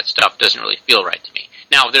 Micromanaging all that stuff doesn't really feel right to me.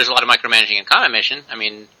 Now, there's a lot of micromanaging in Combat Mission. I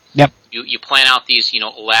mean, Yep. you plan out these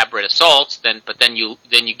elaborate assaults, but then you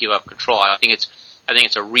give up control. I think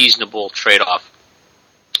it's a reasonable trade-off.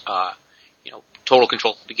 Total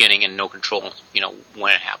control at the beginning and no control,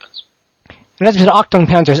 when it happens. And that's because Octung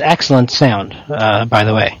Panzer's excellent sound, by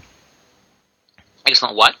the way.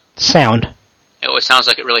 Excellent what? Sound. It sounds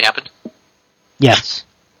like it really happened. Yes.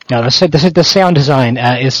 No, the sound design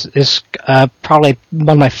is probably one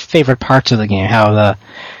of my favorite parts of the game. How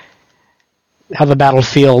the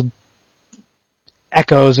battlefield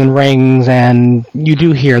echoes and rings, and you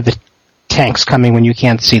do hear the tanks coming when you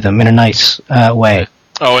can't see them in a nice way.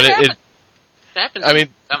 Oh, and it happens. I mean,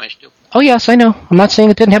 Combat Mission too. Oh yes, I know. I'm not saying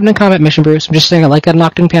it didn't happen in Combat Mission, Bruce. I'm just saying I like it in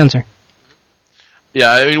Octung Panzer.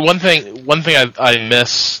 yeah, I mean, one thing I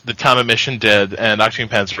miss that Combat Mission did, and Octung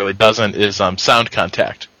Panzer really doesn't, is sound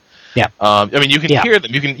contact. Yeah. I mean, you can hear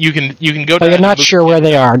them. You can go. But you're not sure where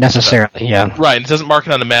they are necessarily. Yeah. Right. It doesn't mark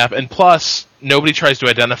it on the map, and plus, nobody tries to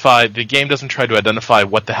identify. The game doesn't try to identify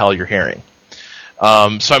what the hell you're hearing.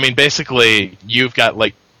 So I mean, basically, you've got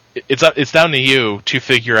it's down to you to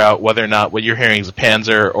figure out whether or not what you're hearing is a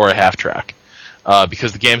Panzer or a half track,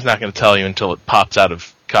 because the game's not going to tell you until it pops out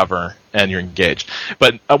of cover and you're engaged.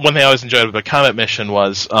 But one thing I always enjoyed about Combat Mission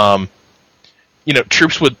was,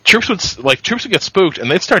 troops would get spooked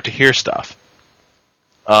and they'd start to hear stuff.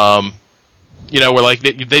 Where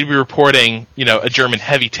they'd be reporting, a German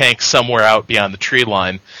heavy tank somewhere out beyond the tree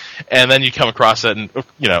line, and then you come across it, and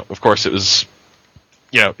of course it was,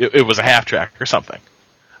 it was a half track or something.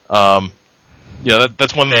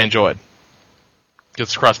 That's one thing I enjoyed.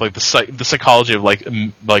 Gets across the psychology of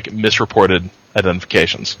misreported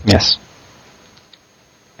identifications. Yes.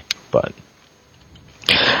 But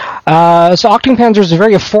so Octung Panzer is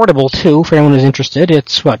very affordable too for anyone who's interested.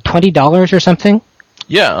 It's what, $20 or something?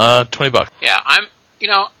 Yeah, $20. Yeah, I'm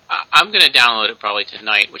going to download it probably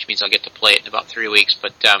tonight, which means I'll get to play it in about 3 weeks.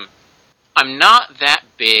 But I'm not that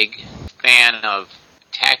big fan of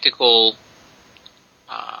tactical.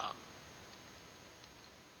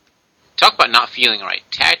 Talk about not feeling right.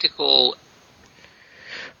 Tactical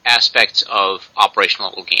aspects of operational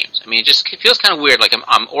level games. I mean, it feels kind of weird. Like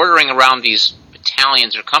I'm ordering around these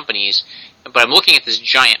battalions or companies, but I'm looking at this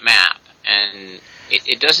giant map, and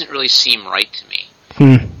it doesn't really seem right to me.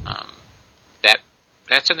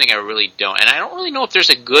 That's something I really don't, and I don't really know if there's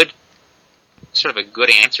a good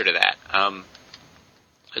answer to that.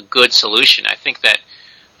 A good solution. I think that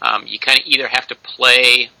you kind of either have to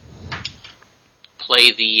play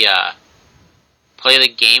the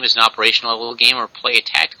game as an operational level game, or play a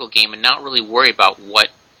tactical game and not really worry about what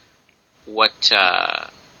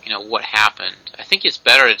happened. I think it's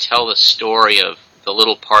better to tell the story of the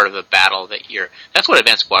little part of the battle that's what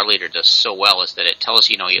Advanced Squad Leader does so well, is that it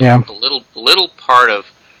tells you a little part of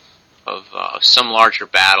some larger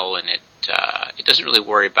battle, and it doesn't really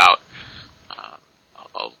worry about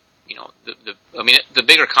the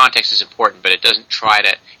bigger context is important, but it doesn't try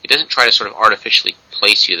to sort of artificially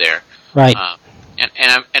place you there. Right.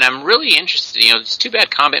 And I'm really interested. It's too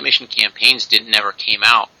bad Combat Mission campaigns never came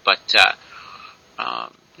out, but that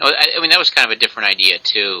was kind of a different idea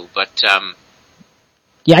too. But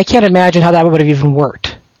yeah, I can't imagine how that would have even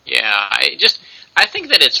worked. Yeah, I think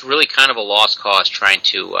that it's really kind of a lost cause trying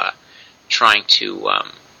to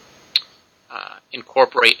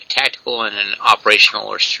incorporate a tactical and an operational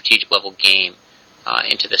or strategic level game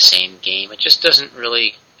into the same game. It just doesn't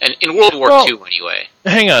really. And in World War II, anyway.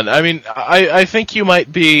 Hang on. I mean, I think you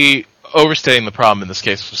might be overstating the problem in this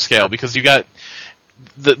case with scale, because you got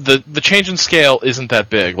the change in scale isn't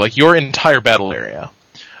that big. Like, your entire battle area,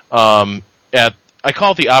 I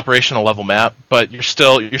call it the operational level map, but you're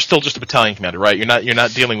still just a battalion commander, right? You're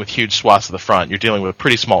not dealing with huge swaths of the front. You're dealing with a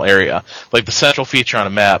pretty small area. Like, the central feature on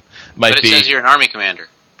a map might be. But it says you're an army commander.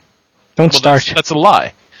 Don't start. That's a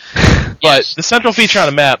lie. Yes. But the central feature on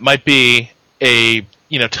a map might be a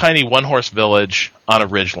tiny one-horse village on a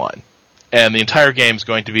ridgeline, and the entire game is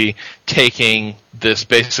going to be taking this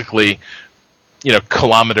basically,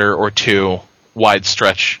 kilometer or two wide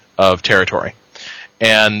stretch of territory,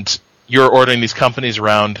 and you're ordering these companies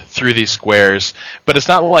around through these squares. But it's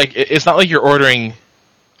not like you're ordering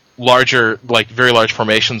larger, very large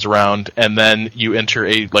formations around, and then you enter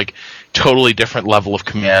a totally different level of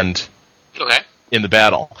command. Okay. In the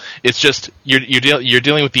battle, it's just you're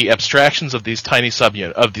dealing with the abstractions of these tiny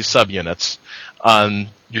subunits on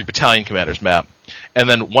your battalion commander's map, and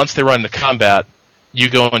then once they run into combat, you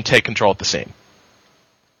go and take control at the scene.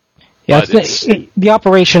 Yeah, the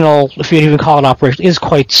operational, if you even call it operation, is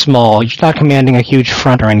quite small. You're not commanding a huge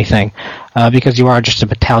front or anything, because you are just a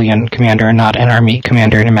battalion commander and not an army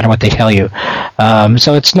commander, no matter what they tell you.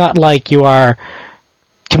 So it's not like you are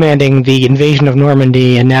commanding the invasion of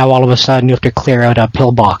Normandy, and now all of a sudden you have to clear out a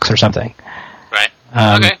pillbox or something. Right.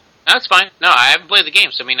 Okay. That's fine. No, I haven't played the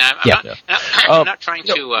game, so I mean, I'm not trying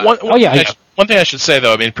to. One thing I should say,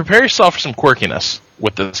 though, I mean, prepare yourself for some quirkiness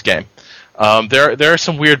with this game. There are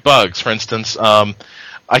some weird bugs. For instance,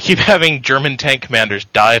 I keep having German tank commanders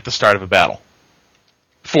die at the start of a battle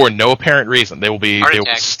for no apparent reason. They will be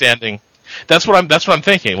standing. That's what I'm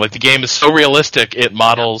thinking. Like, the game is so realistic, it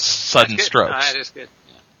models sudden strokes. That is good.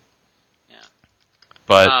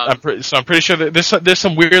 But I'm pretty sure that there's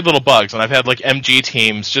some weird little bugs, and I've had like MG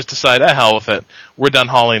teams just decide, hell with it. We're done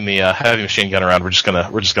hauling the heavy machine gun around. We're just gonna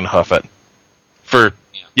hoof it. They're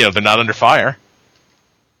not under fire.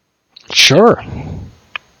 Sure.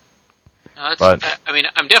 I mean,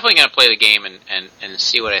 I'm definitely going to play the game and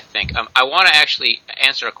see what I think. I want to actually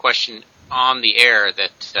answer a question on the air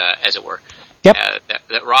that, as it were,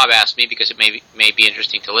 that Rob asked me, because it may be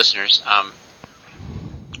interesting to listeners.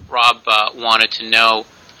 Rob wanted to know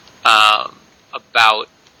about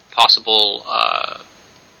possible,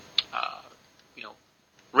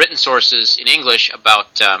 written sources in English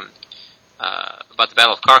about the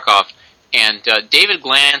Battle of Kharkov, and David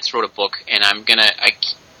Glantz wrote a book, and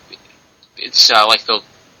it's like the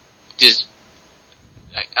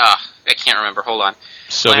I can't remember. Hold on.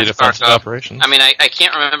 Soviet Offensive Operations. I mean, I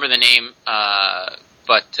can't remember the name,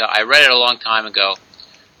 but I read it a long time ago.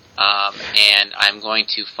 And I'm going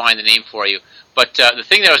to find the name for you. But the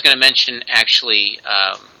thing that I was going to mention, actually,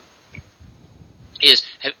 is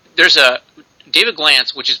there's a David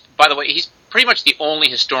Glantz, which is, by the way, he's pretty much the only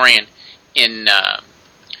historian in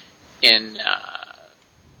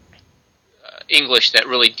English that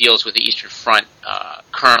really deals with the Eastern Front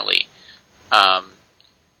currently.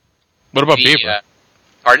 What about Beaver?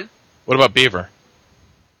 Pardon? What about Beaver?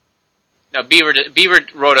 No, Beaver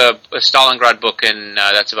wrote a Stalingrad book, and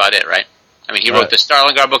that's about it, right? I mean, he wrote the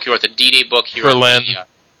Stalingrad book, he wrote the D-Day book, he wrote the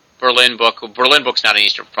Berlin book. Well, Berlin book's not an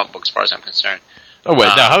Eastern Front book, as far as I'm concerned. Oh,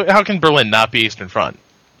 wait, now, how can Berlin not be Eastern Front?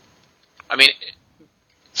 I mean...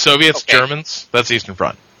 Soviets, okay. Germans, that's Eastern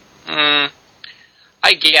Front.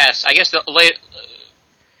 I guess the late...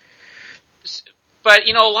 But,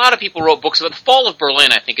 a lot of people wrote books about the Fall of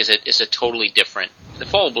Berlin, I think, is a totally different... The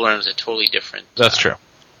Fall of Berlin is a totally different... That's true.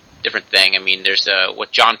 Different thing. I mean, there's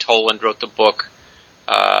what John Toland wrote the book.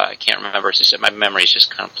 I can't remember. It's just, my memory's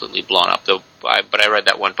just completely blown up. Though, but I read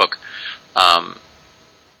that one book.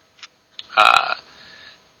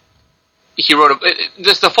 He wrote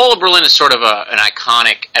the Fall of Berlin is sort of an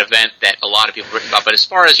iconic event that a lot of people have written about. But as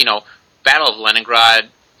far as Battle of Leningrad,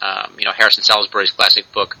 Harrison Salisbury's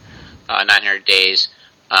classic book, 900 Days.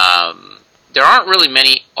 There aren't really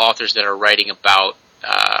many authors that are writing about.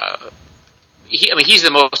 He's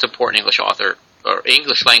the most important English author, or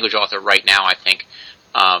English language author right now, I think.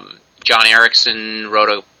 John Erickson wrote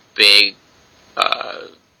a big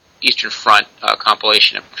Eastern Front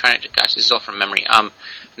compilation. I'm trying to, this is all from memory. And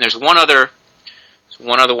there's one other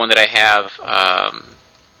one that I have.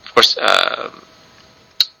 Of course,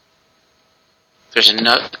 there's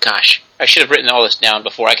another. Gosh, I should have written all this down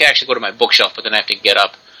before. I could actually go to my bookshelf, but then I have to get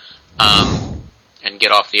up and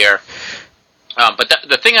get off the air. But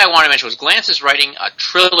the thing I wanted to mention was Glantz is writing a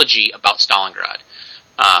trilogy about Stalingrad,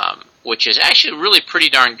 which is actually really pretty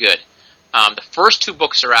darn good. The first two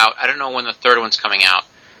books are out. I don't know when the third one's coming out.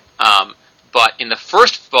 But in the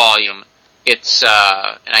first volume, it's, and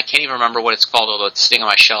I can't even remember what it's called, although it's sitting on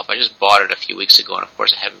my shelf. I just bought it a few weeks ago, and of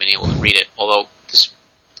course I haven't been able to read it. Although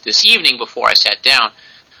this evening, before I sat down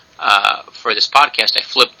for this podcast, I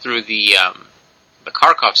flipped through the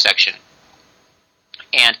Kharkov section.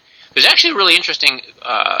 And there's actually a really interesting,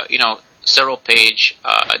 several-page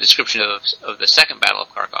description of the second Battle of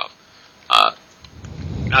Kharkov.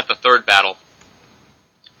 Not the third battle.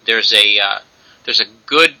 There's a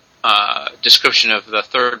good description of the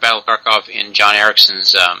third Battle of Kharkov in John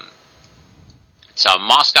Erickson's. It's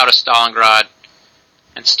Moscow to Stalingrad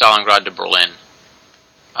and Stalingrad to Berlin.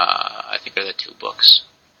 I think are the two books.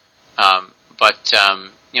 But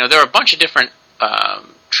there are a bunch of different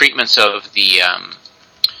treatments of the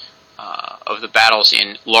battles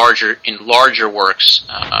in larger works.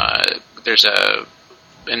 There's a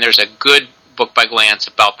good book by Glantz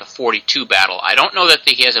about the 42 battle. I don't know that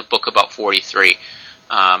he has a book about 43.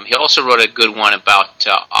 He also wrote a good one about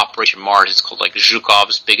Operation Mars. It's called like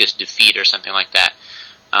Zhukov's Biggest Defeat or something like that.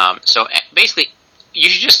 So basically, you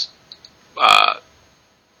should just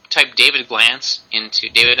type David M. Glantz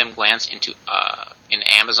into in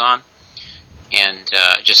Amazon and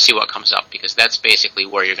just see what comes up, because that's basically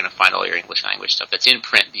where you're going to find all your English language stuff that's in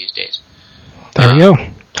print these days. There you go.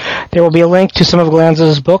 There will be a link to some of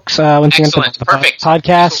Glantz's books once you get the Perfect.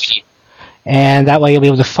 podcast. and that way you'll be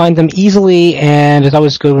able to find them easily. And it's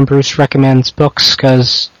always good when Bruce recommends books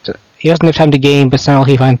because he doesn't have time to game, but somehow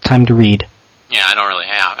he finds time to read. Yeah, I don't really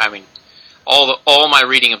have. I mean, all my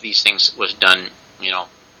reading of these things was done,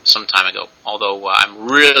 some time ago. Although I'm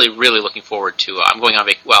really, really looking forward to. I'm going on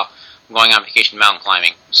vacation mountain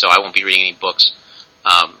climbing, so I won't be reading any books.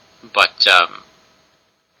 But I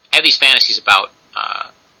have these fantasies about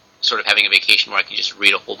sort of having a vacation where I can just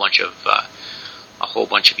read a whole bunch of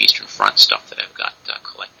Eastern Front stuff that I've got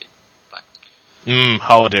collected. But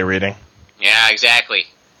holiday reading. Yeah, exactly.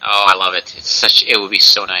 Oh, I love it. It would be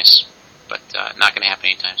so nice, but not going to happen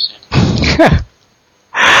anytime soon.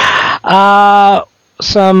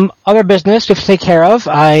 Some other business we have to take care of.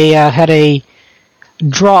 I had a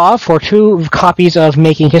draw for 2 copies of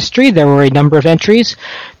Making History. There were a number of entries.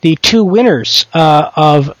 The 2 winners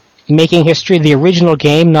of Making History, the original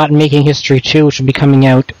game, not Making History 2, which will be coming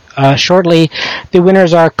out shortly. The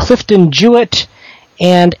winners are Clifton Jewett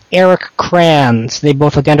and Eric Kranz. They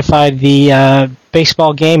both identified the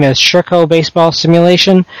baseball game as Shurko Baseball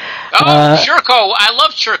Simulation. Oh, Shurko! I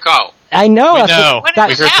love Shurko! I know. We know. We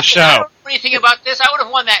heard the show. I don't know anything about this. I would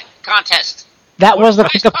have won that contest. That was what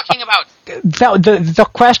are you talking about? The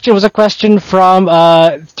question was a question from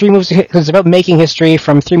 3 Moves Ahead. It was about Making History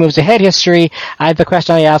from 3 Moves Ahead History. The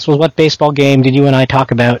question I asked was, what baseball game did you and I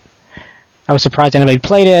talk about? I was surprised anybody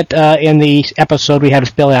played it. In the episode we had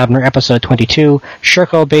with Bill Abner, episode 22,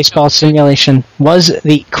 Shurko Baseball Simulation was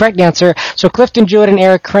the correct answer. So Clifton Jewett and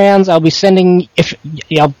Eric Kranz, I'll be sending,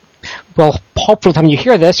 well, hopefully by the time you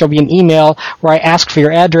hear this, there'll be an email where I ask for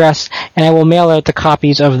your address, and I will mail out the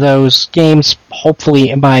copies of those games,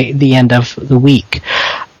 hopefully by the end of the week.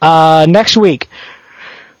 Next week,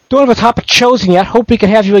 don't have a topic chosen yet. Hope we can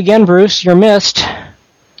have you again, Bruce. You're missed.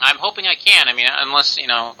 I'm hoping I can. I mean, unless,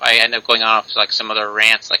 I end up going off like some other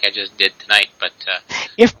rants like I just did tonight. But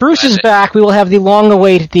if Bruce is back, we will have the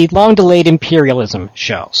long-delayed Imperialism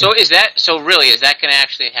show. So really, is that going to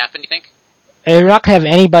actually happen, do you think? We're not going to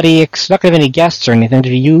have anybody, not going to have any guests or anything,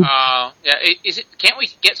 do you? Yeah. Can't we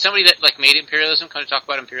get somebody that made Imperialism come to talk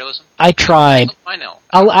about Imperialism? I tried. I know.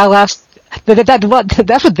 I'll ask.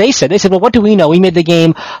 That's what they said. They said, well, what do we know? We made the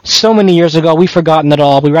game so many years ago, we've forgotten it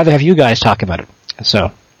all. We'd rather have you guys talk about it.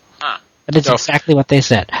 So. That's exactly what they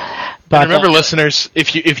said. But remember, listeners,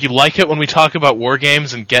 if you like it when we talk about war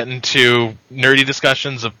games and get into nerdy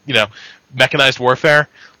discussions of mechanized warfare,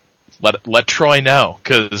 let Troy know,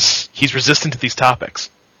 because he's resistant to these topics.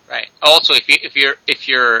 Right. Also, if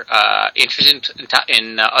you're interested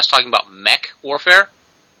in us talking about mech warfare,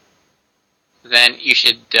 then you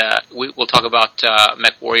should we'll talk about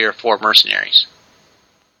Mech Warrior 4 Mercenaries.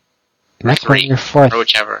 Mech Warrior 4, or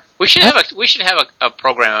whichever. We should have a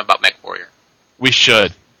program about Mech Warrior. We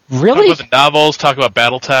should. Really? Talk about the novels. Talk about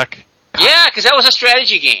BattleTech. Yeah, because that was a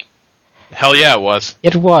strategy game. Hell yeah, it was.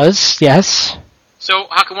 It was, yes. So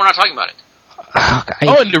how come we're not talking about it?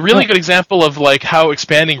 And a really good example of how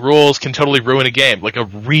expanding rules can totally ruin a game. Like a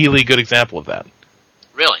really good example of that.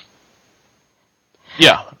 Really?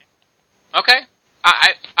 Yeah. Okay.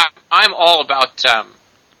 I'm all about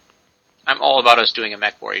us doing a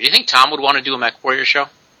Mech Warrior. Do you think Tom would want to do a Mech Warrior show?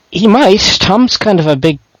 He might. Tom's kind of a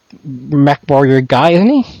big Mech Warrior guy, isn't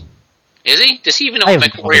he? Is he? Does he even know what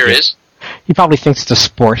Mech Warrior is? He probably thinks it's a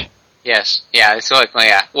sport. Yes. Yeah. It's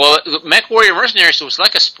yeah. Well, Mech Warrior Mercenaries was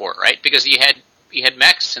like a sport, right? Because you had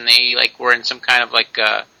mechs and they were in some kind of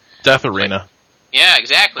death arena. Yeah,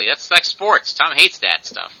 exactly. That's like sports. Tom hates that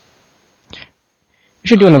stuff. You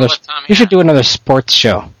should do another sports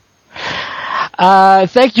show.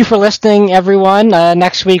 Thank you for listening, everyone.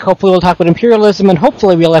 Next week, hopefully we'll talk about Imperialism, and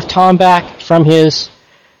hopefully we'll have Tom back from his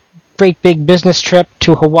great big business trip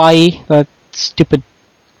to Hawaii. That stupid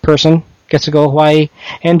person gets to go to Hawaii.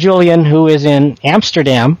 And Julian, who is in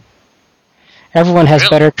Amsterdam. Everyone has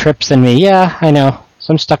better trips than me. Yeah, I know.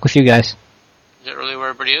 So I'm stuck with you guys. Is that really where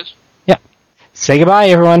everybody is? Yeah. Say goodbye,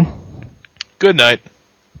 everyone. Good night.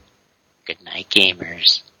 Good night,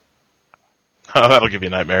 gamers. Oh, that'll give you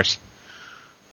nightmares.